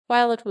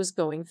while it was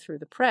going through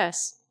the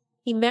press,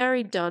 he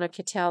married Donna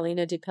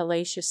Catalina de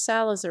Palacios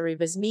Salazar y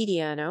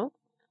Vesmediano,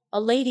 a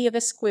lady of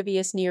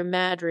Esquivias near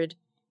Madrid,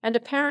 and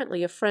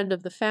apparently a friend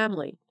of the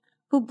family,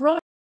 who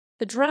brought.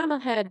 The drama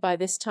had by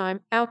this time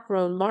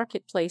outgrown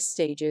marketplace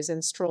stages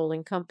and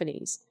strolling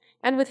companies,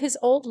 and with his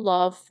old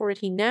love for it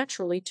he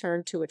naturally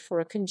turned to it for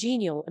a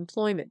congenial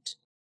employment.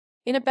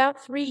 In about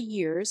 3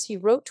 years he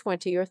wrote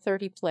 20 or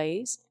 30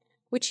 plays,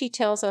 which he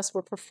tells us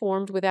were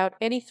performed without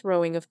any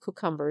throwing of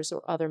cucumbers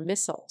or other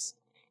missiles,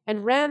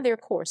 and ran their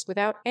course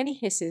without any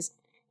hisses,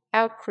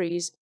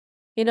 outcries.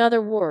 In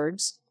other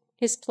words,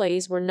 his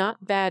plays were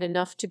not bad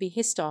enough to be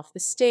hissed off the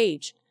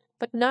stage,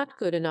 but not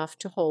good enough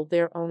to hold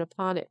their own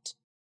upon it.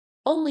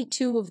 Only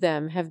 2 of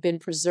them have been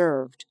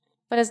preserved,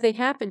 but as they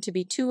happen to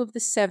be 2 of the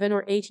 7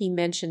 or 8 he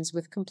mentions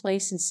with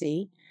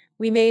complacency,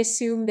 we may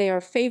assume they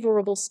are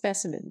favourable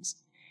specimens,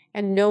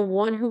 and no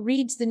one who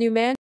reads the new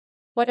man,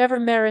 whatever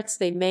merits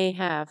they may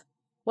have,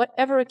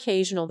 whatever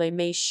occasional they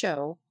may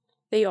show,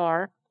 they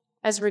are,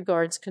 as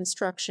regards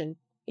construction,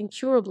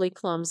 incurably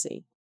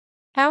clumsy.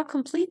 How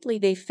completely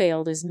they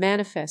failed is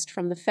manifest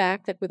from the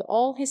fact that with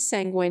all his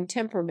sanguine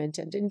temperament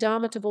and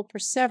indomitable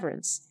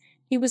perseverance,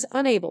 he was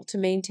unable to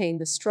maintain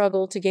the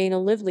struggle to gain a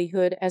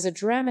livelihood as a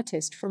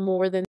dramatist for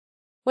more than.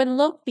 When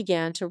Locke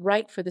began to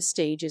write for the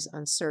stage is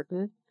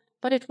uncertain,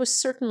 but it was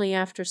certainly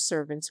after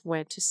Servants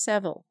went to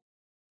Seville.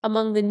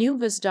 Among the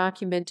Nuvas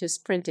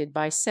Documentus printed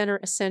by Sener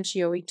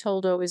Asensio y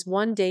Toldo is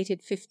one dated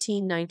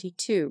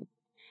 1592,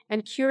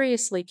 and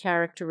curiously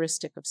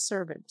characteristic of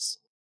Servants.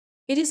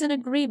 It is an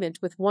agreement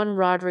with one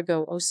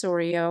Rodrigo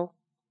Osorio,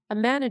 a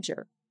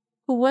manager,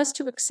 who was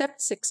to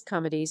accept 6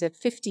 comedies at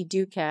 50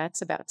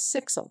 ducats, about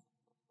 6l.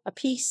 a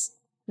piece,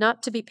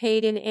 not to be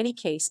paid in any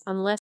case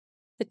unless.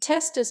 The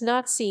test does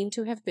not seem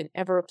to have been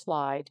ever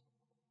applied.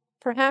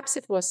 Perhaps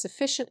it was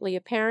sufficiently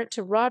apparent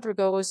to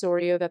Rodrigo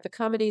Osorio that the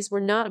comedies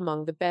were not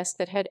among the best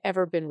that had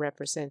ever been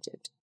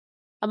represented.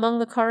 Among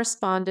the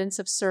correspondence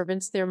of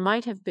Servants there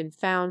might have been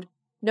found,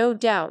 no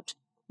doubt,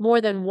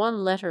 more than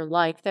one letter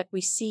like that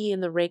we see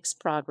in the Rake's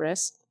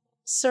Progress.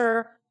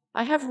 "Sir,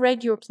 I have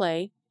read your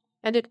play,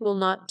 and it will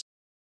not do."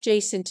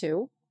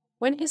 Jacinto,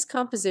 when his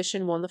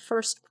composition won the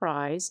first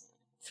prize,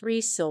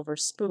 3 silver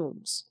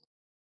spoons.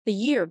 The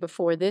year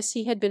before this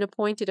he had been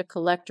appointed a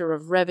collector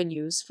of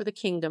revenues for the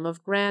kingdom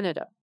of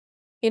Granada.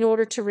 In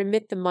order to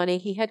remit the money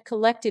he had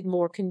collected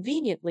more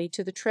conveniently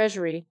to the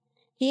treasury,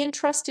 he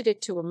entrusted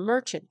it to a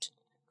merchant,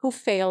 who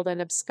failed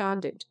and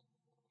absconded.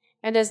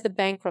 And as the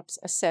bankrupt's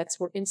assets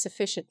were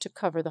insufficient to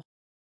cover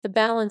the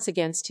balance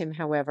against him,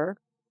 however,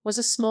 was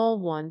a small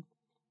one,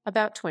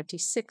 about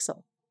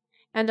 26l,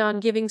 and on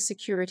giving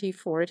security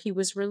for it he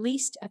was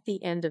released at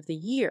the end of the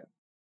year.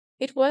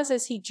 It was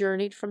as he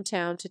journeyed from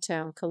town to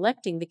town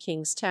collecting the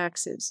king's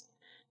taxes,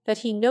 that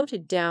he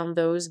noted down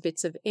those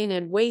bits of in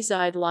and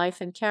wayside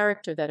life and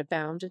character that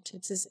abounded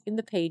in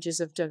the pages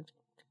of Don.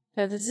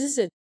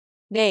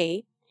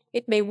 Nay,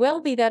 it may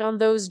well be that on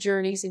those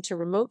journeys into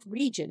remote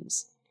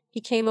regions he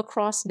came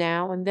across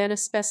now and then a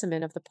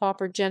specimen of the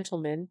pauper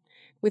gentleman,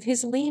 with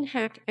his lean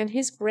hack and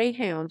his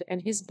greyhound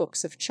and his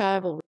books of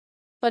chivalry.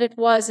 But it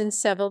was in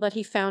Seville that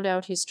he found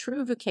out his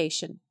true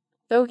vocation,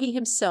 though he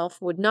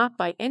himself would not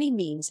by any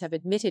means have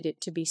admitted it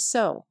to be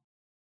so.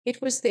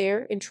 It was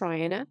there, in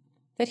Triana,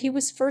 that he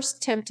was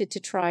first tempted to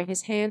try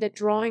his hand at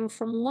drawing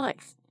from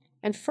life,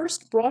 and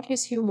first brought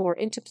his humour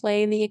into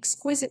play in the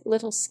exquisite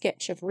little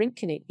sketch of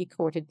Rinconete y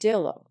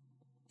Cortadillo.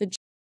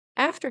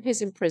 After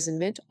his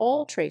imprisonment,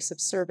 all trace of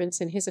Servants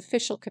in his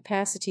official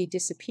capacity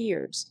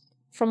disappears,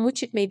 from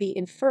which it may be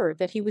inferred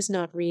that he was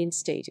not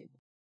reinstated.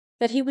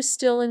 That he was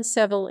still in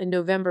Seville in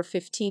November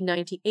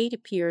 1598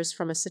 appears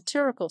from a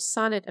satirical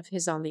sonnet of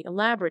his on the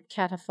elaborate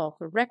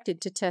catafalque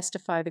erected to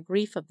testify the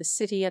grief of the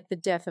city at the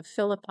death of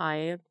Philip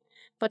I.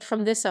 But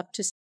from this up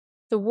to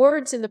the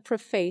words in the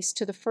preface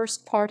to the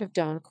first part of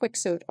Don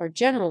Quixote are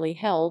generally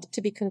held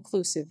to be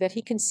conclusive that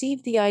he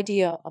conceived the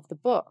idea of the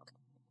book,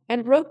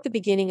 and wrote the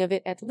beginning of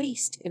it at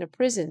least in a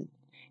prison,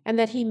 and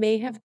that he may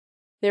have.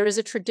 There is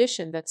a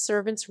tradition that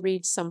Servants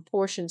read some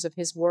portions of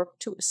his work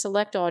to a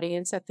select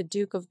audience at the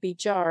Duke of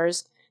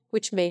Bijar's,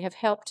 which may have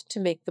helped to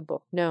make the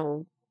book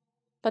known.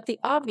 But the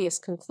obvious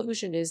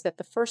conclusion is that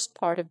the first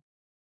part of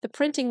the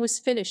printing was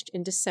finished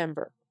in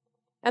December,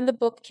 and the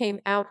book came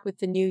out with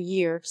the new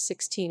year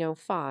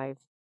 1605.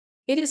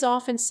 It is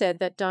often said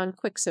that Don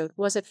Quixote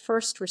was at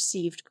first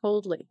received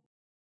coldly.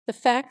 The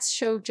facts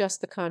show just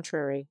the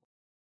contrary.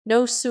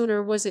 No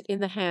sooner was it in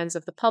the hands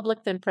of the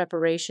public than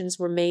preparations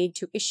were made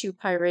to issue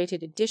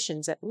pirated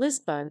editions at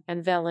Lisbon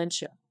and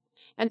Valencia,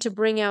 and to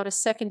bring out a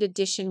second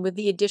edition with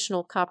the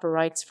additional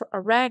copyrights for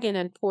Aragon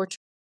and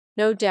Portugal.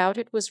 No doubt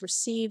it was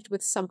received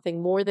with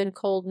something more than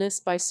coldness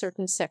by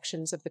certain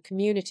sections of the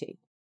community.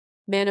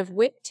 Men of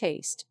wit,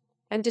 taste,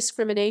 and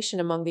discrimination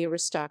among the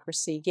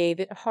aristocracy gave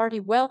it a hearty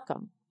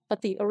welcome,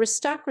 but the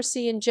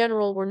aristocracy in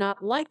general were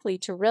not likely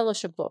to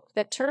relish a book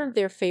that turned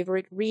their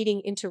favourite reading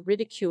into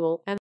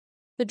ridicule, and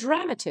the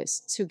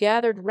dramatists who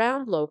gathered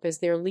round Lope as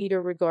their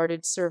leader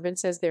regarded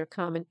Servants as their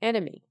common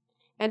enemy,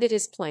 and it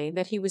is plain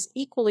that he was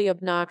equally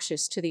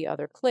obnoxious to the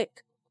other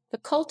clique, the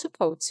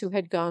cultipotes who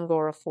had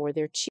Gongora for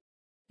their chief.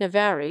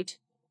 Navarrete,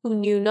 who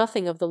knew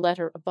nothing of the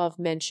letter above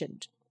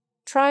mentioned,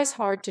 tries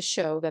hard to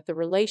show that the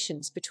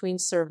relations between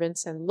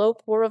servants and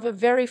Lope were of a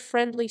very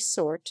friendly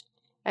sort,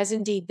 as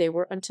indeed they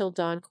were until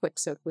Don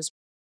Quixote was.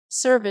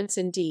 Servants,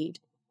 indeed,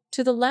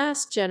 to the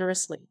last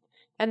generously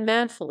and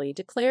manfully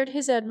declared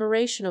his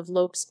admiration of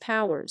Lope's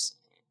powers,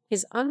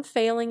 his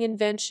unfailing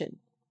invention,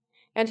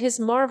 and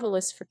his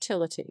marvellous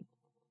fertility.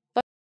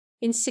 But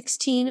in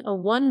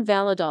 1601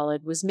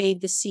 Valladolid was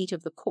made the seat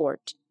of the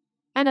court,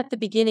 and at the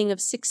beginning of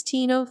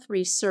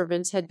 1603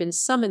 servants had been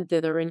summoned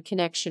thither in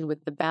connection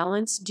with the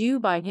balance due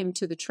by him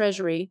to the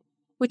treasury,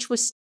 which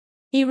was.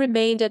 He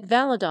remained at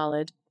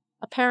Valladolid,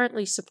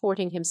 apparently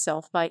supporting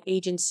himself by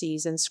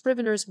agencies and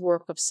scrivener's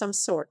work of some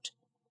sort,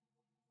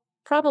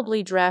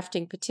 probably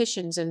drafting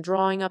petitions and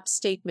drawing up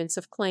statements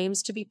of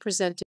claims to be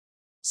presented.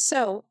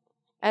 So,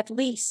 at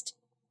least,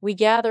 we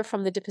gather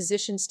from the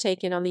depositions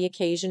taken on the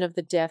occasion of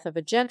the death of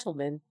a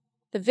gentleman,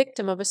 the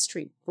victim of a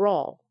street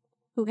brawl,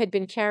 who had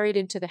been carried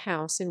into the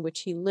house in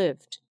which he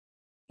lived.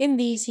 In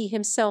these he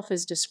himself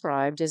is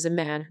described as a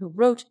man who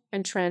wrote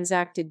and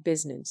transacted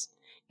business,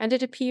 and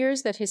it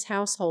appears that his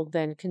household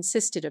then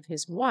consisted of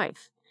his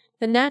wife,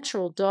 the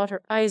natural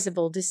daughter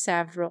Isabel de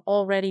Saavedra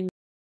already.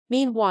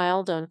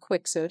 Meanwhile Don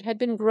Quixote had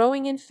been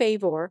growing in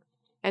favour,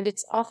 and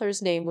its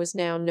author's name was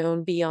now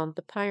known beyond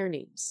the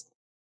Pyrenees.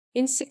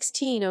 In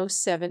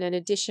 1607 an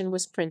edition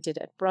was printed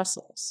at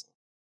Brussels.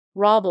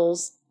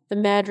 Robles, the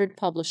Madrid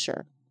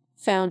publisher,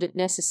 found it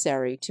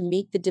necessary to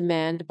meet the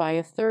demand by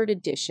a third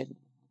edition,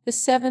 the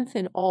seventh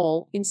in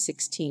all, in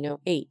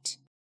 1608.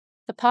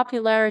 The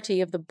popularity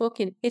of the book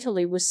in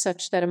Italy was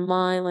such that a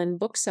Milan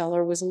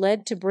bookseller was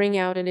led to bring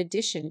out an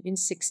edition in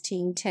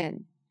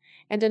 1610,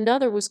 and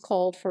another was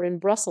called for in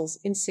Brussels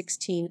in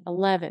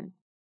 1611.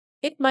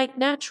 It might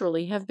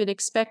naturally have been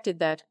expected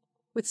that,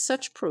 with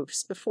such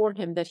proofs before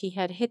him that he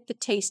had hit the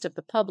taste of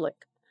the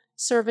public,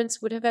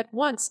 servants would have at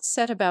once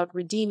set about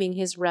redeeming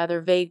his rather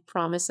vague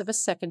promise of a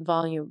second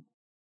volume.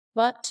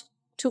 But,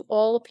 to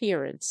all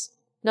appearance,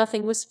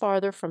 nothing was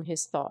farther from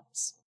his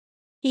thoughts.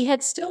 He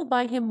had still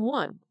by him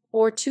one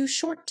or two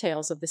short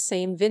tales of the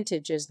same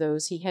vintage as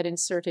those he had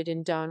inserted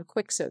in Don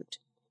Quixote,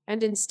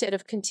 and instead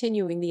of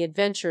continuing the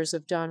adventures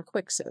of Don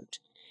Quixote,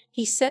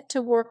 he set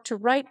to work to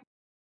write.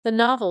 The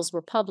novels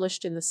were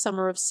published in the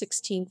summer of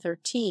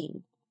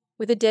 1613,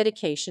 with a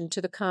dedication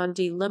to the Conde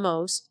de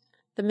Lemos,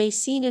 the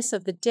Maecenas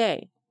of the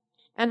day,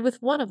 and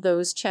with one of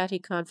those chatty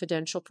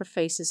confidential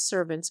prefaces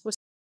servants was.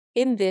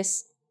 In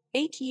this,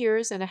 8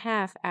 years and a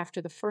half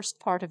after the first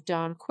part of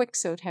Don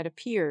Quixote had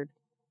appeared,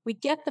 we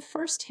get the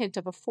first hint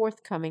of a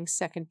forthcoming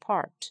second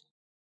part.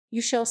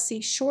 You shall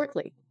see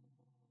shortly,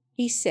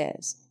 he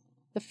says,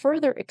 the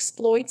further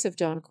exploits of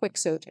Don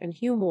Quixote and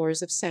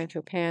humours of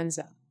Sancho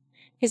Panza.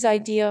 His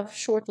idea of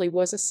shortly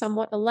was a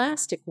somewhat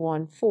elastic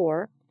one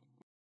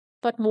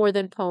but more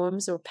than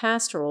poems or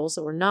pastorals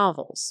or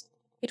novels,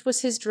 it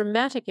was his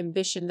dramatic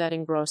ambition that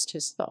engrossed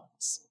his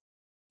thoughts.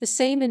 The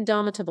same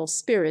indomitable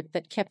spirit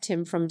that kept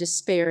him from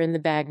despair in the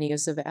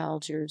bagnias of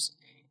Algiers,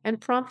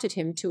 and prompted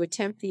him to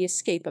attempt the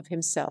escape of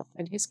himself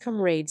and his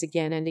comrades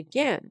again and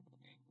again,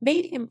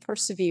 made him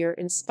persevere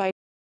in spite.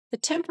 The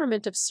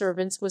temperament of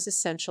servants was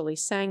essentially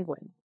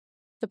sanguine.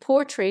 The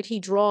portrait he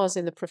draws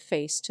in the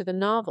preface to the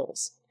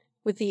novels,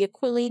 with the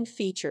aquiline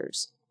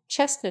features,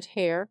 chestnut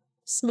hair,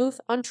 smooth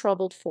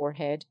untroubled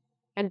forehead,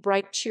 and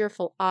bright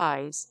cheerful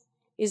eyes,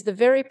 is the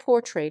very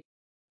portrait.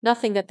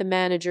 Nothing that the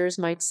managers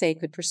might say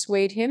could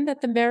persuade him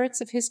that the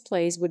merits of his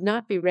plays would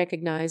not be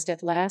recognized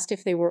at last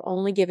if they were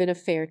only given a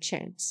fair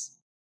chance.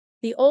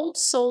 The old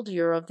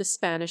soldier of the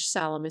Spanish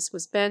Salamis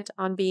was bent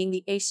on being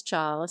the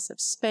Aeschylus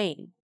of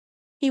Spain.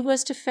 He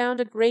was to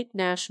found a great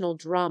national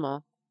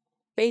drama,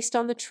 based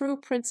on the true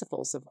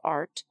principles of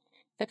art,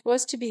 that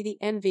was to be the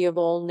envy of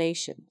all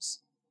nations.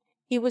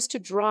 He was to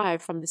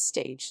drive from the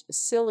stage the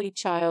silly,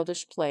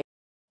 childish play.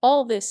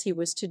 All this he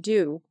was to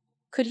do,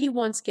 could he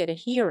once get a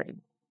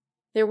hearing.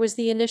 There was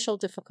the initial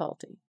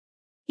difficulty.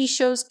 He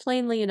shows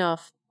plainly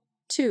enough,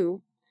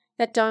 too,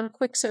 that Don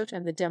Quixote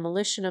and the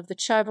demolition of the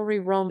chivalry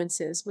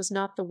romances was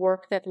not the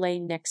work that lay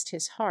next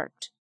his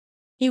heart.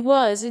 He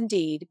was,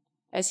 indeed,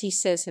 as he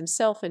says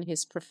himself in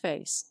his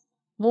preface,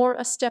 more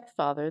a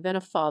stepfather than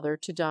a father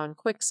to Don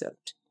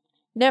Quixote.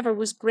 Never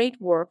was great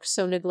work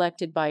so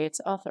neglected by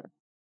its author.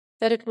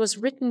 That it was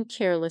written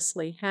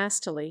carelessly,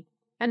 hastily,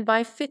 and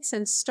by fits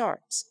and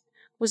starts,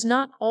 was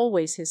not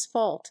always his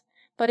fault,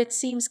 but it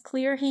seems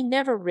clear he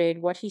never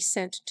read what he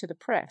sent to the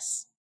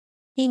press.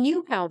 He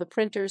knew how the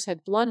printers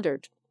had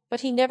blundered,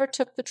 but he never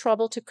took the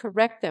trouble to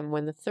correct them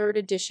when the third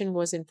edition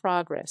was in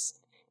progress,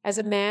 as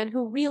a man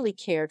who really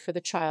cared for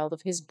the child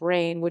of his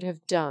brain would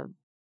have done.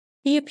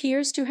 He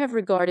appears to have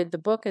regarded the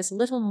book as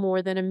little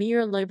more than a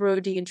mere libro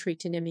di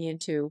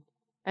intrattenimento,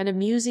 an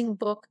amusing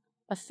book,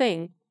 a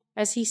thing,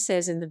 as he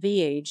says in the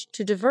Viage,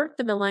 to divert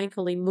the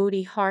melancholy,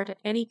 moody heart at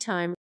any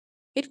time.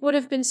 It would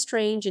have been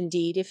strange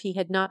indeed if he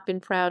had not been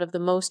proud of the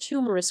most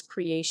humorous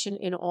creation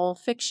in all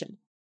fiction.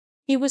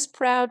 He was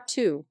proud,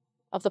 too,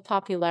 of the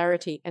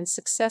popularity and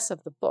success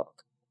of the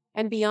book,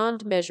 and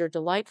beyond measure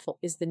delightful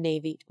is the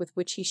navy with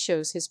which he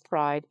shows his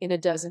pride in a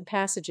dozen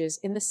passages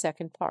in the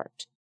second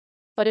part.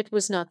 But it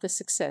was not the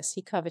success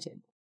he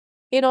coveted.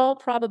 In all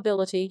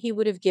probability he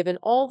would have given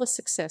all the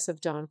success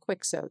of Don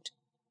Quixote,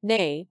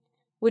 nay,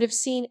 would have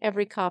seen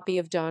every copy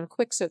of Don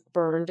Quixote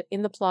burned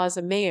in the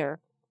Plaza Mayor,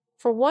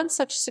 for one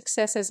such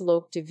success as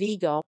Lope de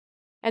Vigo,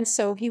 and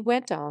so he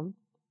went on,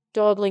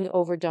 dawdling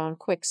over Don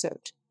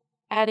Quixote,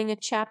 adding a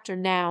chapter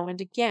now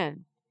and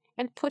again,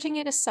 and putting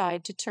it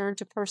aside to turn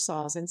to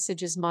Persauz and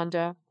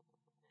Sigismunda,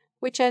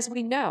 which, as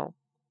we know,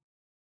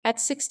 at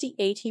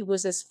 68 he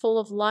was as full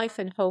of life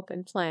and hope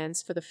and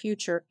plans for the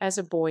future as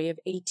a boy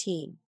of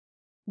 18.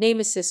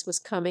 Nemesis was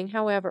coming,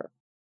 however.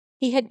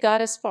 He had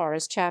got as far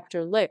as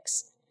chapter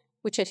Lix,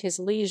 which at his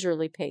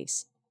leisurely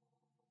pace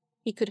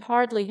he could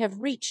hardly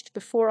have reached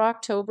before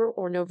October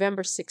or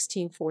November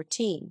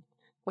 1614,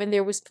 when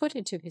there was put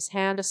into his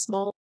hand a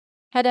small.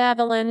 Had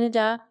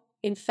Avellaneda,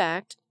 in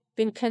fact,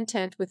 been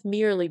content with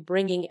merely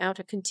bringing out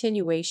a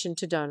continuation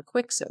to Don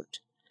Quixote,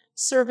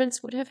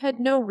 Cervantes would have had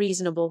no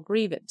reasonable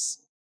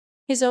grievance.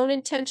 His own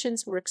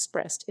intentions were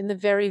expressed in the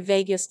very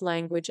vaguest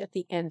language at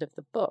the end of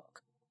the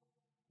book.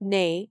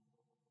 Nay,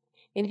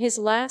 in his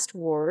last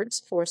words,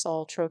 Forse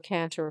altro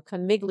cantor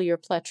conmiglior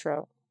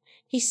pletro,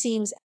 he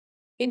seems.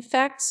 In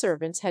fact,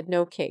 Cervantes had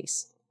no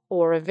case,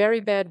 or a very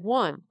bad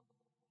one,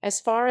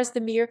 as far as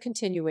the mere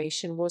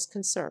continuation was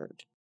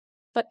concerned.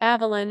 But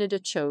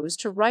Avellaneda chose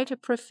to write a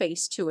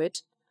preface to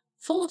it,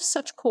 full of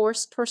such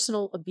coarse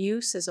personal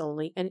abuse as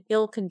only an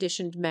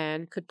ill-conditioned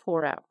man could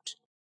pour out.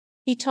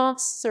 He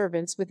taunts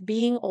Cervantes with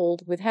being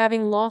old, with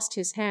having lost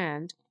his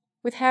hand,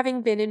 with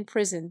having been in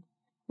prison,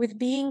 with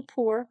being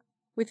poor,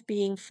 with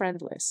being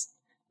friendless,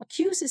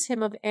 accuses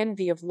him of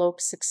envy of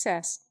Lope's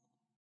success.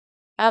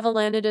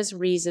 Avellaneda's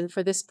reason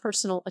for this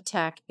personal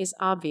attack is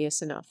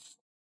obvious enough.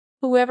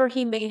 Whoever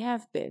he may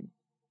have been,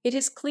 it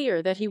is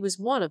clear that he was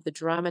one of the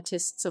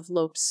dramatists of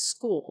Lope's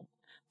school,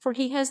 for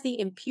he has the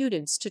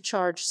impudence to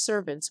charge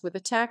Cervantes with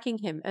attacking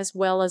him as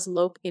well as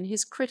Lope in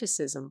his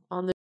criticism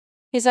on the.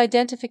 His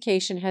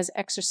identification has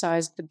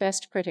exercised the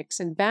best critics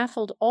and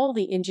baffled all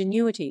the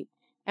ingenuity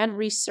and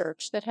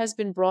research that has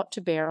been brought to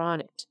bear on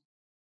it.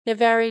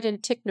 Nevarid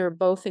and Ticknor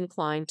both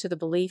incline to the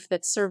belief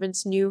that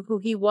Cervantes knew who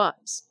he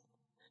was.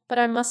 But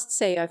I must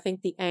say I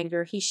think the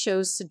anger he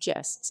shows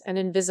suggests an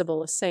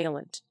invisible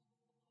assailant.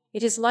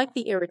 It is like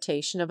the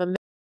irritation of a man.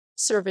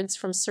 Cervantes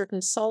from certain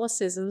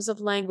solecisms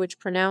of language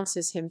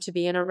pronounces him to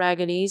be an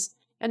Aragonese,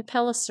 and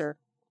Pellicer,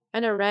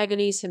 an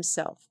Aragonese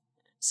himself,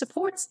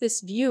 supports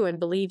this view and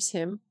believes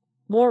him,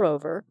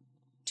 moreover,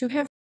 to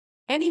have.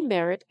 Any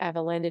merit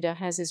Avellaneda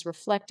has is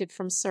reflected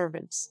from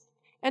Cervantes,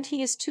 and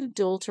he is too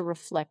dull to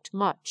reflect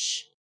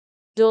much.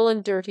 Dull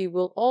and dirty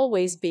will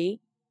always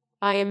be,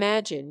 I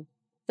imagine,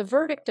 the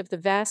verdict of the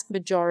vast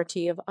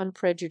majority of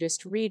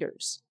unprejudiced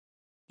readers.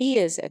 He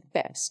is, at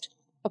best,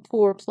 a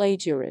poor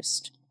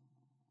plagiarist.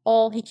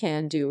 All he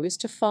can do is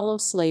to follow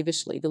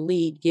slavishly the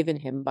lead given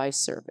him by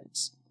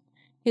Cervantes.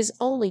 His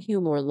only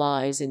humour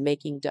lies in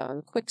making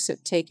Don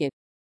Quixote take in.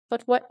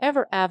 But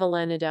whatever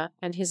Avellaneda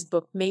and his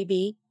book may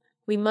be,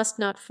 we must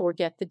not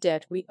forget the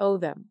debt we owe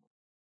them.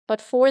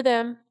 But for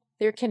them,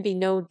 there can be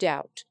no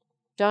doubt,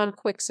 Don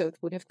Quixote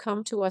would have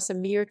come to us a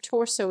mere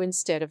torso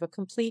instead of a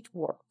complete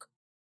work.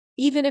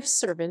 Even if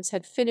Cervantes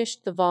had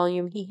finished the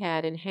volume he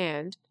had in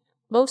hand,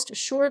 most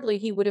assuredly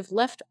he would have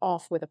left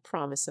off with a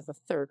promise of a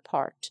third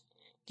part,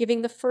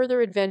 giving the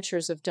further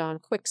adventures of Don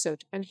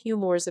Quixote and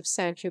humours of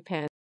Sancho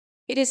Panza.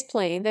 It is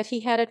plain that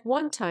he had at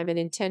one time an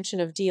intention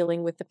of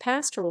dealing with the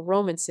pastoral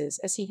romances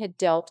as he had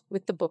dealt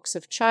with the books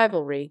of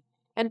chivalry,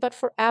 and but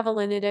for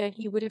Avellaneda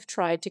he would have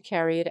tried to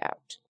carry it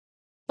out.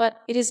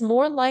 But it is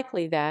more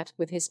likely that,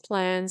 with his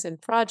plans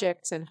and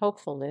projects and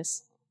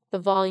hopefulness, the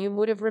volume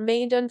would have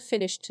remained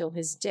unfinished till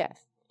his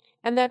death,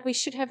 and that we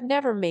should have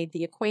never made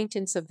the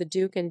acquaintance of the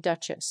Duke and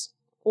Duchess,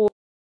 or,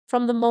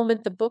 from the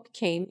moment the book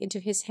came into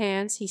his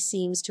hands, he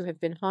seems to have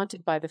been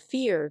haunted by the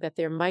fear that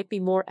there might be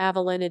more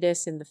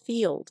Avellanedis in the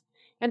field,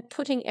 and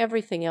putting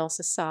everything else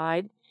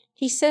aside,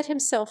 he set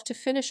himself to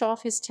finish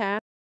off his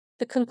task.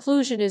 The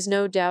conclusion is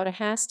no doubt a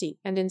hasty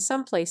and in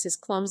some places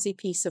clumsy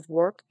piece of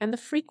work, and the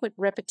frequent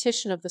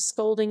repetition of the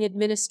scolding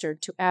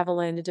administered to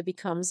Avellaneda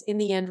becomes in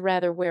the end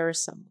rather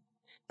wearisome.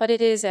 But it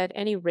is at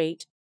any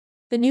rate.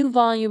 The new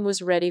volume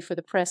was ready for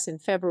the press in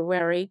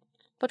February,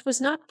 but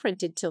was not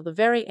printed till the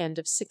very end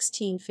of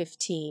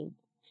 1615,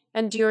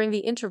 and during the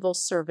interval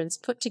Cervantes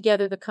put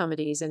together the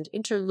comedies and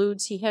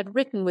interludes he had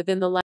written within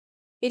the last.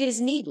 It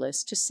is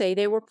needless to say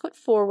they were put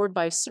forward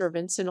by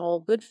Cervantes in all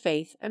good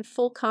faith and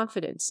full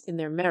confidence in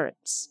their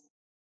merits.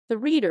 The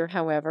reader,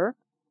 however,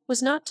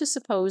 was not to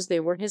suppose they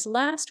were his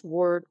last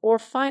word or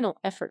final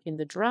effort in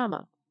the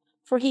drama,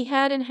 for he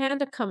had in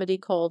hand a comedy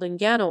called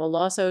Engano a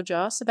los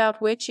Ojos,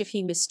 about which, if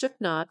he mistook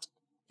not,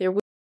 there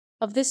would.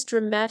 Of this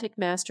dramatic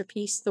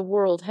masterpiece the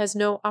world has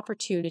no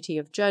opportunity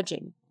of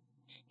judging.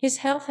 His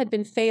health had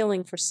been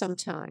failing for some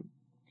time,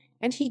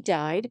 and he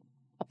died,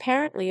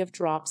 apparently of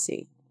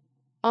dropsy.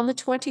 On the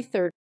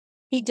 23rd,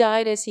 he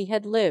died as he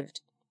had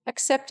lived,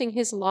 accepting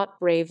his lot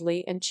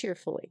bravely and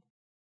cheerfully.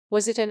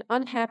 Was it an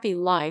unhappy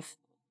life,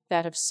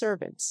 that of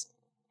servants?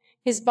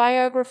 His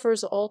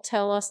biographers all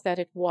tell us that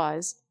it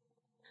was,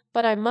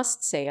 but I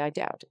must say I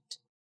doubt it.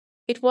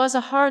 It was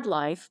a hard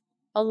life,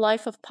 a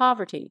life of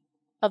poverty,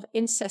 of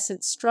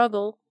incessant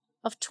struggle,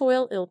 of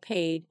toil ill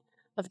paid,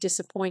 of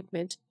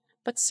disappointment,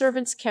 but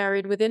Servants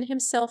carried within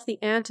himself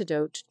the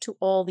antidote to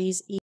all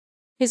these evils.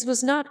 His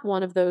was not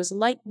one of those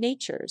light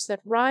natures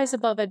that rise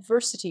above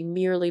adversity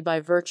merely by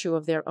virtue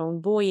of their own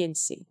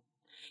buoyancy.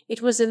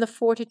 It was in the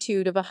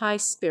fortitude of a high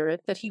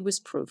spirit that he was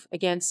proof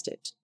against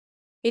it.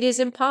 It is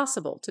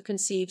impossible to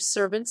conceive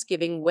servants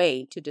giving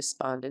way to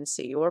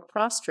despondency or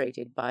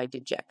prostrated by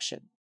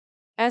dejection.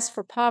 As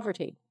for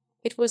poverty,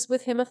 it was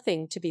with him a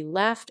thing to be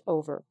laughed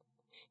over,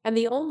 and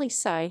the only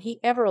sigh he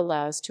ever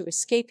allows to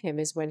escape him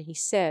is when he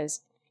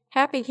says,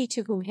 "Happy he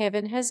to whom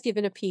heaven has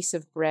given a piece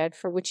of bread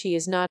for which he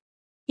is not."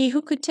 He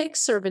who could take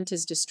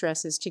Cervantes'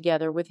 distresses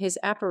together with his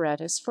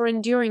apparatus for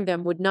enduring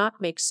them would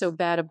not make so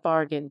bad a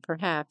bargain,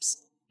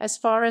 perhaps, as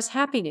far as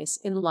happiness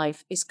in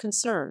life is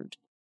concerned.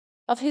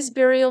 Of his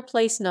burial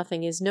place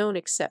nothing is known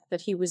except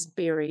that he was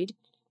buried,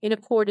 in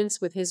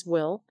accordance with his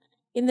will,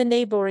 in the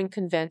neighbouring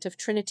convent of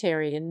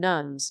Trinitarian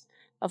nuns,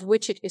 of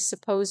which it is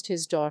supposed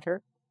his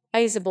daughter,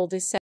 Isabel de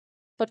Sa.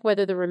 But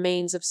whether the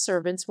remains of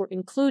servants were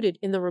included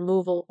in the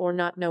removal or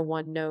not no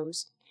one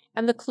knows,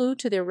 and the clue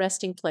to their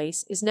resting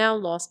place is now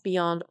lost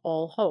beyond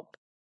all hope.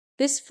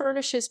 This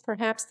furnishes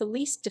perhaps the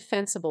least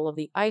defensible of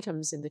the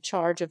items in the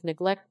charge of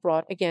neglect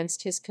brought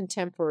against his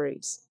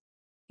contemporaries.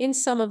 In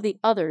some of the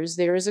others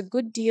there is a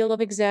good deal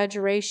of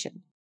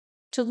exaggeration.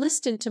 To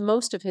listen to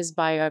most of his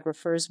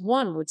biographers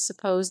one would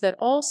suppose that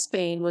all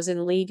Spain was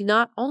in league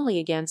not only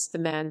against the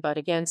man but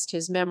against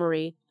his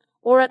memory,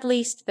 or at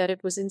least that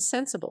it was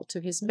insensible to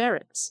his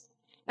merits,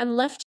 and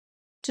left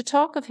to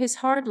talk of his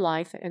hard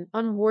life and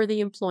unworthy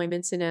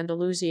employments in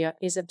Andalusia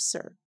is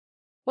absurd.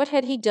 What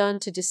had he done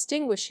to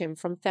distinguish him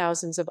from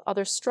thousands of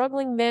other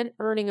struggling men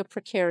earning a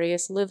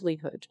precarious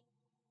livelihood?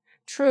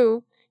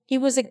 True, he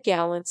was a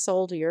gallant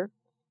soldier,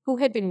 who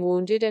had been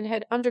wounded and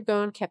had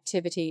undergone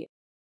captivity.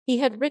 He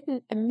had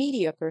written a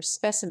mediocre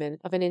specimen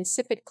of an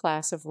insipid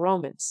class of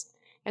romance,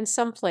 and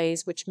some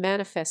plays which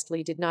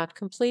manifestly did not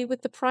comply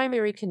with the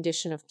primary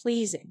condition of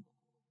pleasing.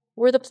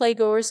 Were the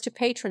playgoers to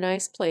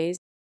patronize plays,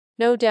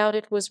 no doubt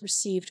it was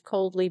received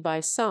coldly by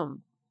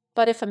some,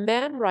 but if a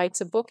man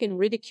writes a book in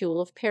ridicule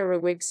of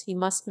periwigs he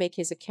must make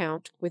his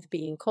account with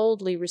being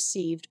coldly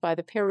received by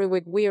the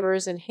periwig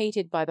wearers and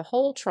hated by the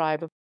whole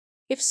tribe of.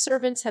 If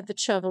Servants had the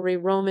chivalry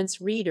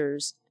romance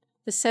readers,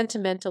 the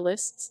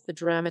sentimentalists, the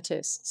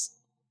dramatists,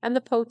 and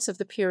the poets of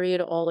the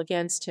period all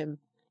against him,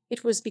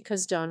 it was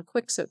because Don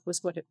Quixote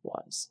was what it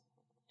was.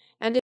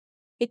 And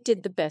it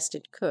did the best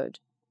it could.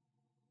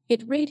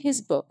 It read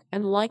his book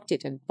and liked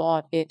it and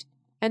bought it,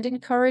 and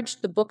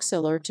encouraged the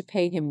bookseller to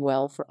pay him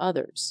well for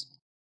others.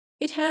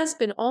 It has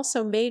been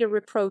also made a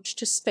reproach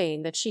to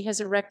Spain that she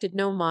has erected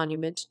no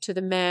monument to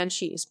the man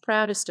she is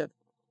proudest of,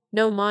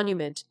 no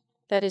monument,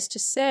 that is to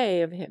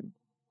say, of him.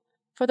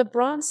 For the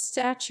bronze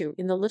statue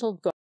in the little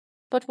garden.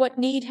 But what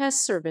need has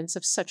Servants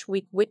of such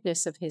weak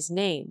witness of his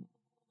name?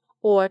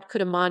 What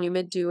could a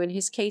monument do in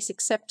his case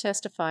except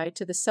testify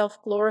to the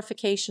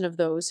self-glorification of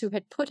those who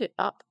had put it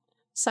up,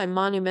 si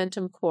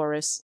monumentum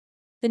quoris?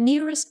 The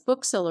nearest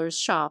bookseller's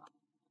shop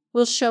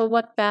will show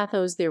what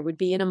bathos there would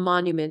be in a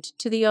monument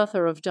to the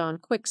author of Don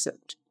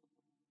Quixote.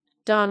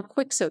 Don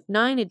Quixote,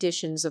 9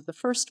 editions of the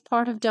first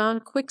part of Don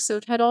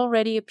Quixote had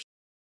already appeared.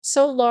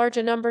 So large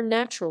a number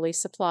naturally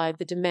supplied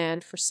the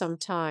demand for some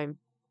time,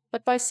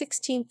 but by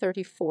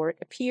 1634 it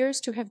appears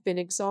to have been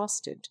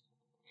exhausted,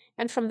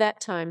 and from that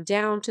time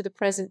down to the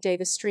present day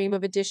the stream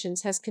of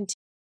editions has continued.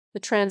 The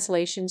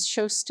translations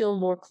show still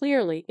more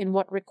clearly in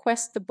what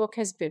request the book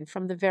has been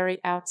from the very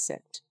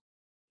outset.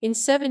 In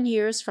 7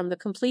 years from the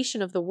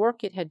completion of the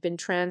work it had been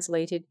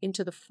translated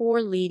into the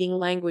 4 leading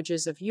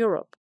languages of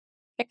Europe.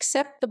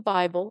 Except the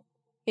Bible,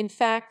 in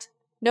fact,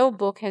 no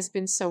book has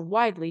been so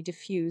widely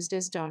diffused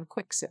as Don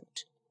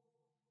Quixote.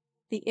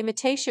 The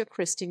Imitatio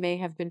Christi may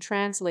have been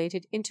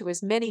translated into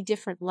as many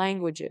different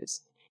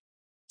languages.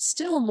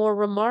 Still more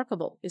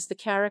remarkable is the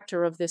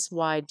character of this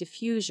wide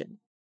diffusion.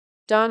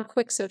 Don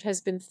Quixote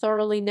has been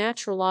thoroughly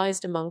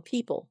naturalized among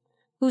people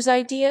whose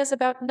ideas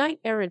about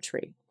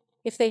knight-errantry,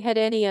 if they had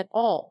any at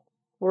all,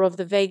 were of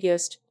the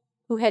vaguest,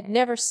 who had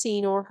never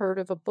seen or heard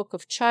of a book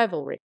of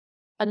chivalry.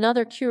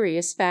 Another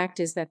curious fact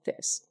is that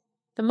this,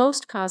 the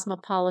most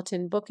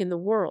cosmopolitan book in the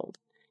world,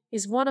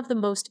 is one of the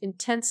most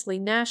intensely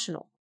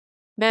national.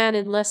 Man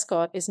in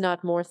Lescott is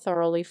not more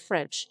thoroughly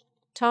French,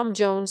 Tom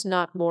Jones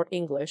not more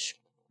English,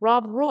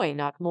 Rob Roy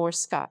not more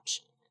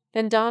Scotch,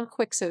 than Don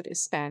Quixote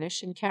is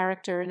Spanish in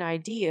character, in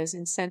ideas,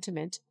 in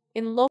sentiment,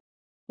 in local.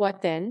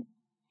 What, then,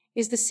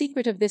 is the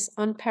secret of this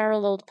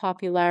unparalleled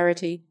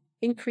popularity,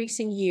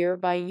 increasing year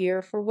by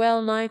year for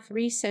well nigh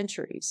 3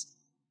 centuries?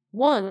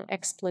 One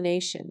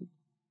explanation,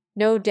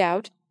 no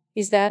doubt,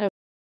 is that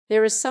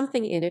there is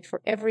something in it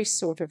for every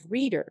sort of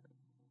reader,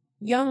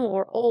 young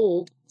or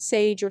old,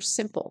 sage or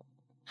simple,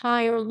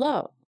 high or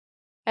low.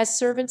 As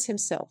Cervantes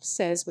himself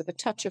says with a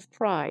touch of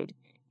pride,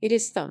 it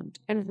is thumbed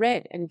and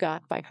read and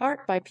got by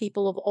heart by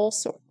people of all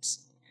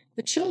sorts.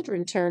 The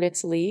children turn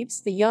its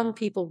leaves, the young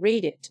people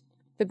read it,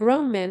 the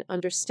grown men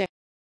understand.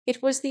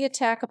 It was the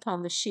attack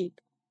upon the sheep,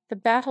 the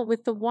battle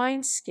with the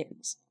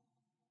wine-skins,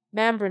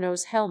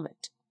 Mambrino's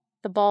helmet,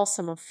 the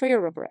balsam of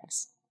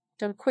Fierabras,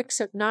 Don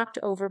Quixote knocked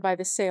over by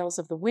the sails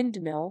of the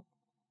windmill.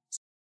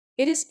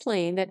 It is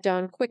plain that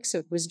Don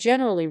Quixote was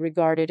generally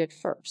regarded at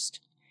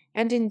first,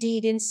 and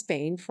indeed in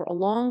Spain for a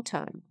long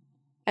time,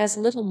 as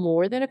little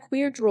more than a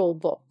queer droll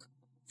book,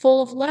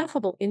 full of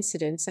laughable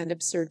incidents and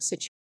absurd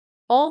situations.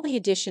 All the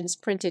editions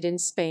printed in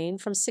Spain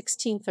from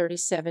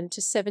 1637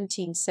 to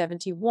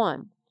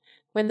 1771,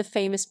 when the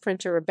famous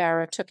printer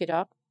Ibarra took it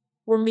up,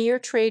 were mere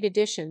trade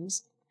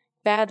editions,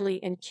 badly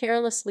and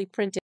carelessly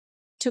printed.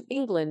 To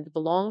England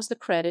belongs the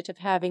credit of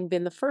having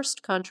been the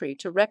first country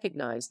to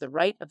recognize the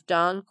right of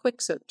Don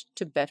Quixote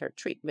to better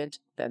treatment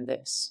than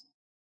this.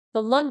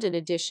 The London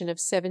edition of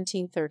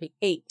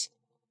 1738,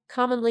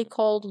 commonly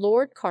called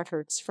Lord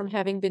Carter's from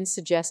having been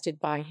suggested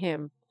by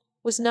him,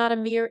 was not a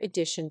mere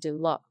edition de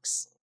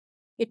luxe.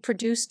 It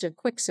produced a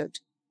Quixote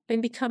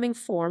in becoming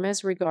form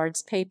as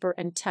regards paper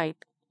and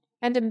type,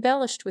 and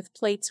embellished with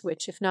plates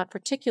which, if not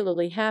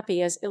particularly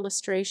happy as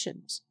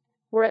illustrations,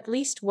 were at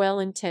least well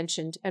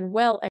intentioned and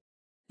well.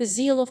 The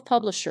zeal of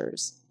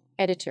publishers,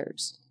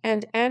 editors,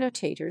 and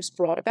annotators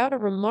brought about a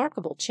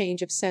remarkable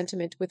change of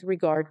sentiment with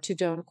regard to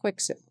Don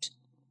Quixote.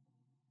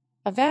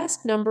 A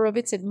vast number of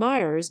its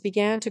admirers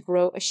began to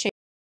grow ashamed.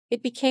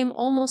 It became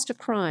almost a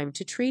crime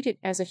to treat it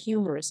as a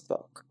humorous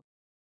book.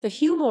 The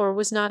humor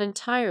was not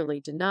entirely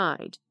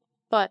denied,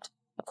 but,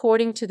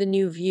 according to the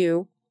new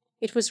view,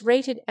 it was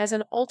rated as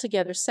an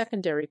altogether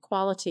secondary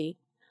quality,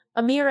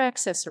 a mere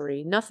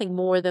accessory, nothing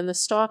more than the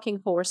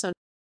stalking horse.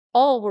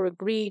 All were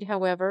agreed,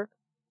 however,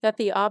 that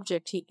the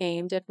object he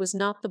aimed at was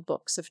not the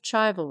books of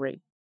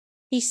chivalry.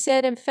 He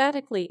said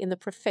emphatically in the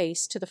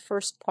preface to the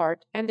first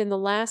part and in the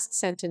last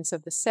sentence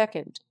of the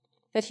second,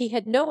 that he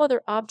had no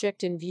other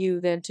object in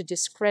view than to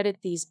discredit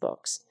these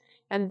books,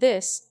 and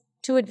this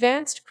to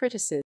advanced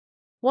criticism.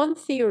 One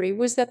theory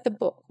was that the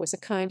book was a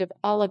kind of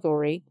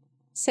allegory,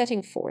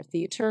 setting forth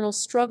the eternal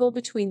struggle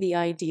between the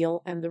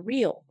ideal and the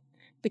real,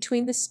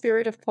 between the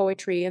spirit of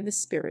poetry and the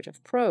spirit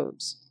of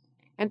prose,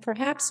 and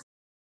perhaps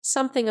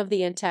something of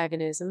the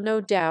antagonism,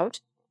 no doubt,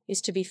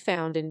 is to be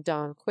found in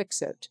Don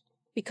Quixote,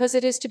 because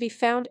it is to be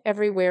found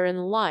everywhere in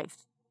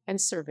life, and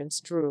Cervantes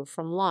drew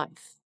from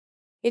life.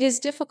 It is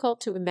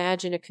difficult to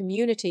imagine a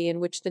community in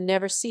which the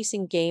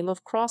never-ceasing game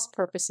of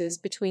cross-purposes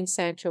between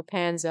Sancho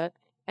Panza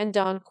and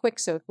Don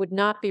Quixote would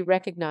not be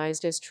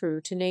recognized as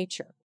true to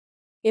nature.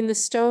 In the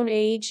Stone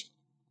Age,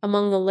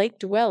 among the lake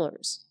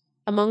dwellers,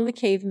 among the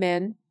cave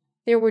men,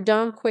 there were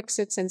Don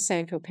Quixotes and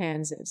Sancho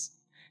Panzas.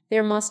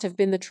 There must have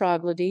been the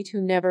troglodyte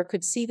who never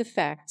could see the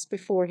facts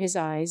before his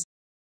eyes.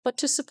 But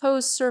to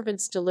suppose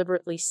Cervantes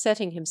deliberately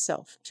setting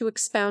himself to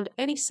expound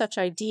any such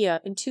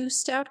idea in two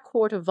stout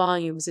quarto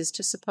volumes is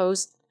to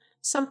suppose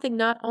something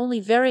not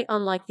only very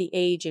unlike the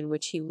age in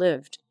which he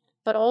lived,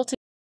 but altogether.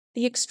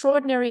 The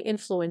extraordinary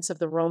influence of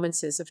the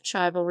romances of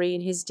chivalry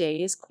in his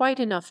day is quite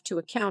enough to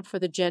account for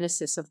the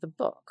genesis of the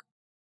book.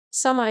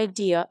 Some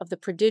idea of the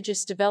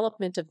prodigious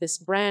development of this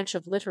branch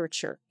of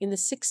literature in the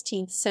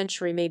 16th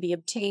century may be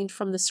obtained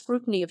from the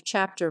scrutiny of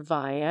chapter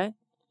VIII,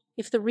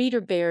 if the reader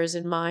bears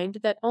in mind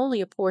that only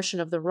a portion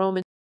of the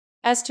Roman.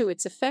 As to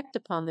its effect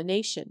upon the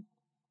nation,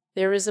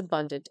 there is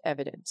abundant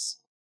evidence.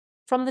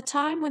 From the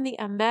time when the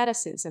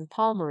Amadises and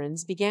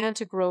Palmerins began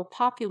to grow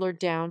popular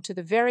down to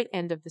the very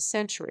end of the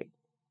century,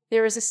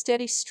 there is a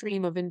steady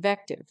stream of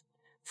invective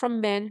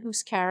from men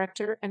whose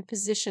character and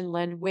position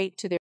lend weight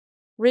to their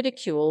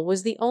ridicule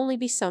was the only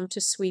besom to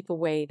sweep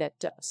away that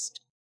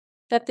dust.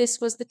 That this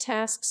was the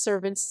task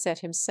Cervantes set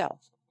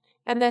himself,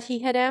 and that he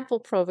had ample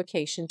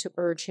provocation to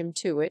urge him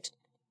to it,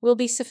 will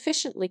be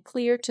sufficiently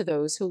clear to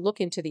those who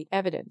look into the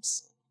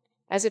evidence,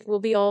 as it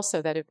will be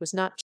also that it was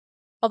not.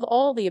 Of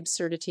all the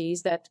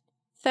absurdities that,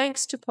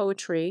 thanks to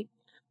poetry,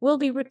 will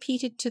be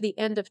repeated to the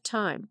end of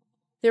time,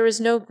 there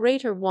is no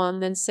greater one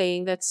than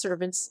saying that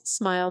Cervantes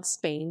smiled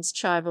Spain's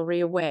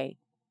chivalry away.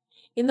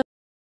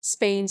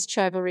 Spain's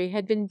chivalry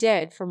had been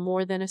dead for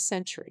more than a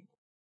century.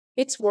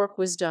 Its work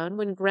was done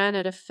when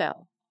Granada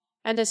fell,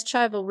 and as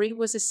chivalry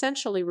was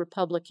essentially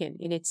republican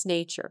in its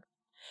nature,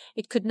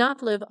 it could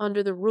not live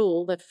under the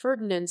rule that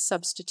Ferdinand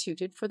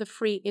substituted for the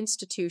free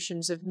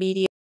institutions of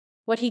media.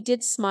 What he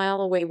did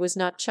smile away was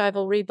not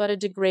chivalry, but a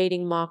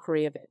degrading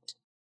mockery of it.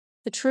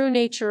 The true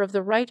nature of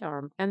the right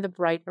arm and the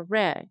bright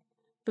array,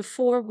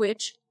 before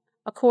which,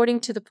 according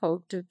to the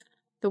Pope,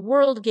 the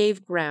world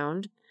gave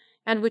ground,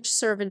 and which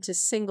Cervantes'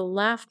 single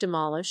laugh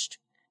demolished,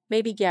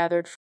 may be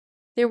gathered from.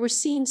 There were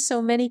seen so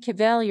many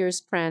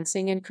cavaliers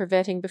prancing and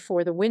curvetting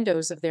before the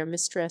windows of their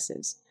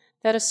mistresses,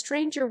 that a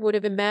stranger would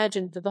have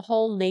imagined the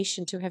whole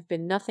nation to have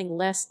been nothing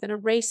less than a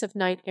race of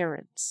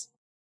knight-errants.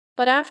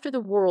 But after the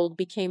world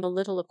became a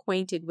little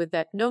acquainted with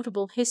that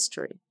notable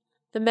history,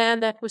 the man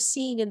that was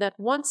seen in that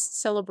once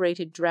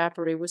celebrated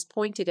drapery was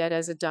pointed at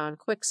as a Don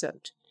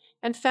Quixote,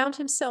 and found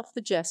himself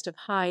the jest of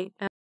high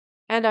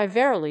and I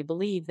verily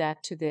believe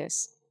that to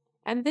this,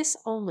 and this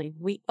only,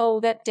 we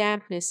owe that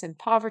dampness and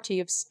poverty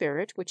of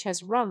spirit which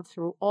has run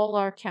through all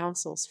our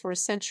counsels for a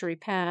century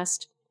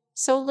past,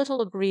 so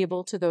little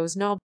agreeable to those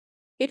noble.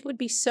 It would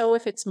be so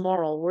if its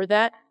moral were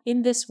that,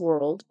 in this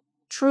world,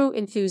 true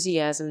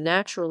enthusiasm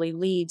naturally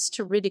leads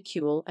to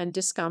ridicule and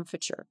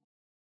discomfiture.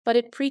 But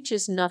it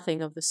preaches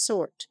nothing of the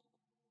sort.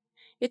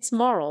 Its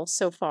moral,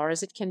 so far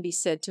as it can be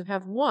said to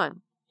have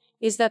one,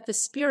 is that the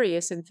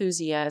spurious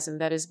enthusiasm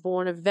that is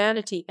born of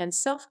vanity and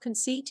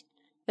self-conceit,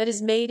 that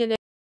is made in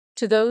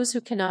to those who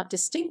cannot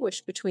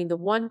distinguish between the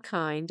one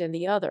kind and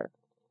the other.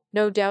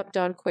 No doubt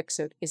Don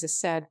Quixote is a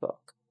sad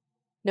book.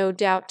 No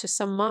doubt to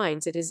some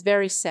minds it is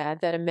very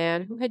sad that a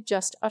man who had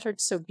just uttered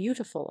so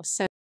beautiful a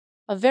sentence.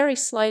 A very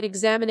slight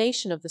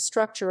examination of the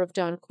structure of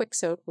Don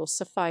Quixote will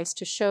suffice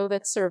to show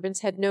that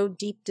Cervantes had no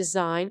deep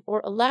design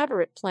or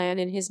elaborate plan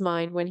in his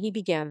mind when he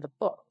began the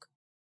book.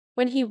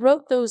 When he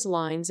wrote those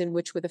lines in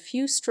which with a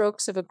few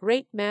strokes of a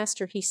great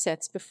master he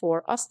sets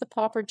before us the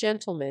pauper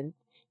gentleman,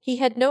 he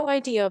had no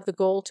idea of the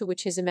goal to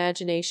which his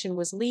imagination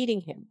was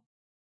leading him.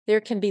 There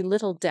can be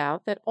little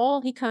doubt that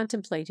all he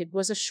contemplated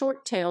was a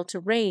short tale to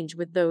range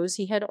with those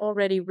he had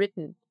already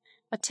written,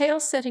 a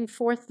tale setting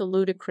forth the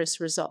ludicrous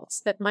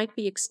results that might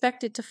be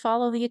expected to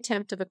follow the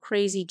attempt of a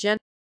crazy gentleman.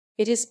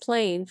 It is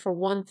plain, for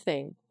one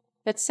thing,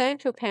 that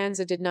Sancho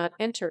Panza did not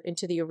enter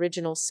into the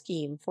original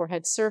scheme, for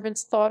had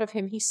Cervantes thought of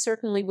him he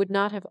certainly would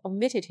not have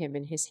omitted him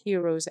in his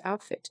hero's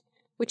outfit,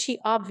 which he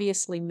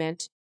obviously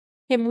meant.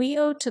 Him we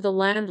owe to the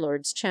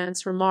landlord's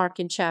chance remark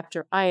in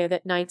chapter I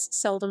that knights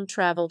seldom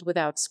travelled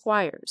without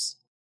squires.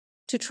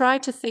 To try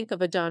to think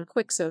of a Don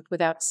Quixote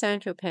without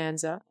Sancho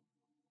Panza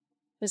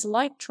is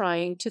like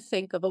trying to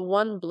think of a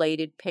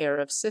one-bladed pair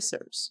of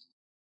scissors.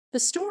 The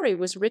story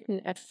was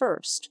written at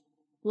first,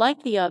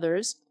 like the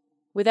others,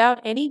 without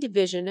any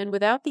division and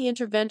without the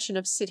intervention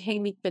of Cid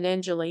Hamet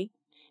Benengeli,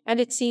 and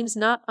it seems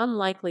not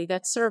unlikely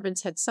that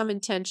Cervantes had some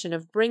intention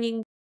of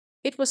bringing.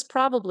 It was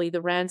probably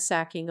the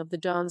ransacking of the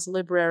Don's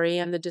library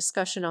and the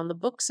discussion on the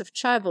books of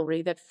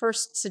chivalry that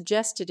first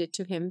suggested it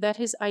to him that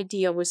his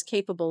idea was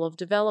capable of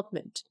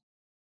development.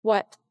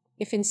 What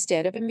if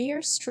instead of a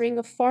mere string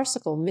of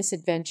farcical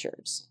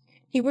misadventures,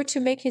 he were to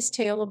make his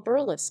tale a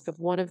burlesque of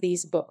one of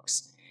these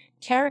books,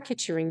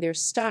 caricaturing their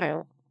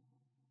style,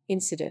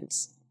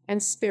 incidents,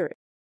 and spirit?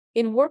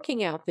 In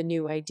working out the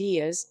new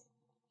ideas,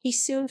 he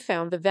soon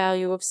found the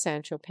value of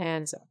Sancho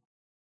Panza.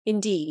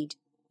 Indeed,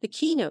 the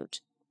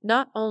keynote,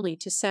 not only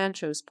to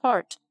Sancho's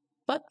part,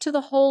 but to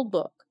the whole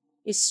book,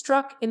 is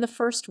struck in the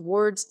first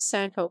words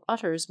Sancho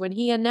utters when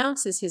he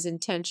announces his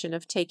intention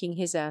of taking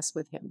his ass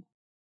with him.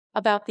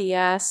 About the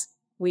ass,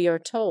 we are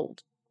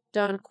told,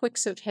 Don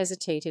Quixote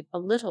hesitated a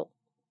little,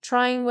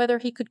 trying whether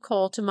he could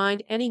call to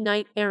mind any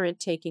knight-errant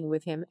taking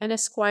with him an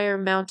esquire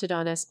mounted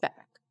on his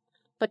back,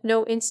 but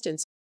no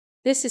instance.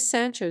 This is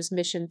Sancho's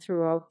mission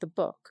throughout the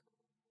book.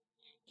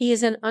 He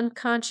is an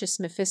unconscious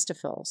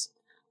Mephistopheles,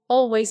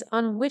 always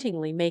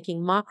unwittingly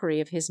making mockery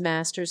of his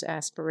master's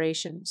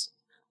aspirations,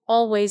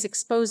 always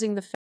exposing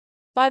the fact.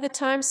 By the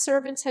time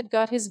Cervantes had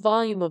got his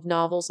volume of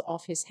novels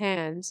off his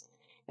hands,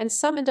 and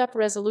summoned up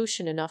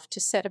resolution enough to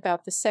set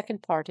about the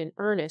second part in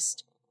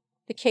earnest,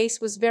 the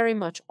case was very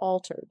much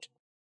altered.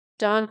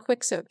 Don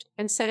Quixote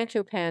and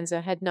Sancho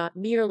Panza had not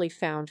merely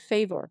found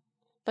favour,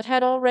 but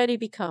had already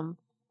become,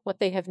 what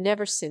they have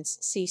never since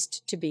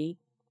ceased to be,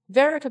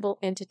 veritable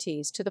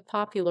entities to the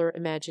popular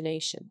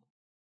imagination.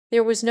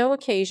 There was no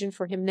occasion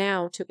for him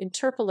now to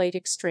interpolate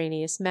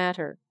extraneous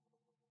matter.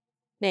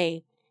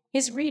 Nay,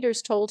 his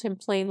readers told him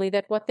plainly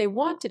that what they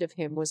wanted of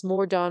him was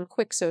more Don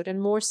Quixote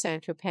and more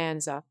Sancho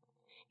Panza,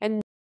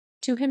 and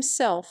to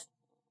himself,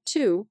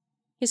 too,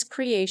 his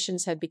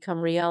creations had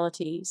become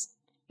realities,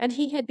 and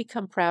he had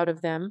become proud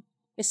of them,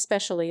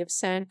 especially of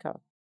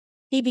Sancho.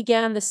 He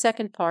began the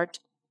second part,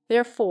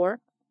 therefore,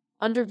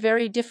 under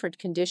very different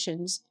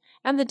conditions,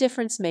 and the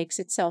difference makes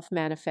itself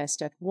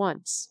manifest at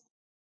once.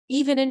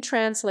 Even in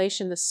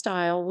translation the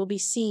style will be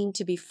seen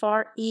to be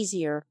far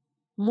easier,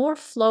 more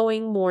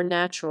flowing, more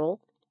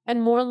natural,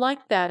 and more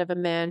like that of a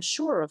man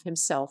sure of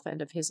himself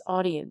and of his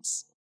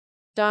audience.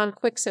 Don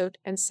Quixote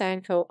and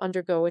Sancho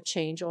undergo a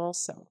change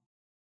also.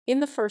 In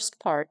the first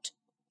part,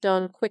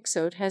 Don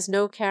Quixote has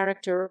no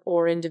character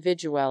or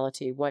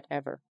individuality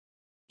whatever.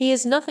 He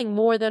is nothing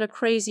more than a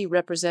crazy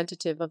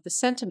representative of the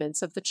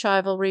sentiments of the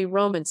chivalry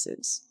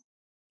romances.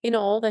 In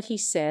all that he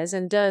says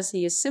and does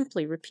he is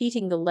simply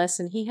repeating the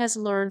lesson he has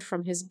learned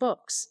from his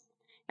books,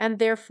 and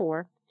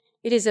therefore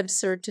it is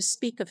absurd to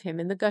speak of him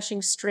in the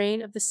gushing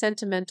strain of the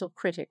sentimental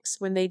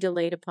critics when they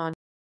dilate upon.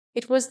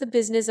 It was the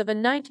business of a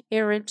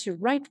knight-errant to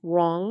right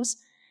wrongs,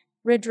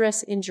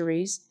 redress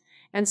injuries,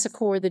 and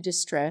succour the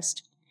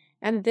distressed,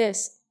 and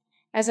this,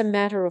 as a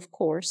matter of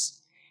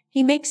course,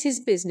 he makes his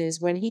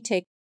business when he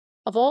takes.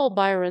 Of all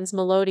Byron's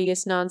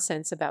melodious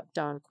nonsense about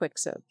Don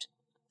Quixote,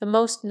 the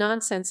most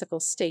nonsensical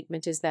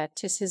statement is that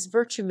 'tis his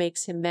virtue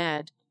makes him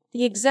mad.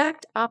 The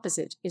exact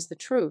opposite is the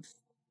truth.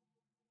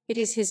 It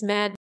is his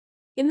mad.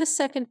 In the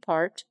second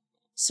part,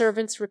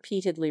 Cervantes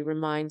repeatedly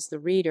reminds the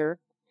reader,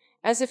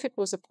 as if it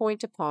was a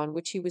point upon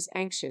which he was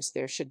anxious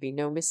there should be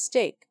no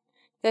mistake,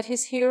 that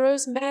his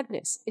hero's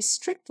madness is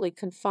strictly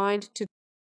confined to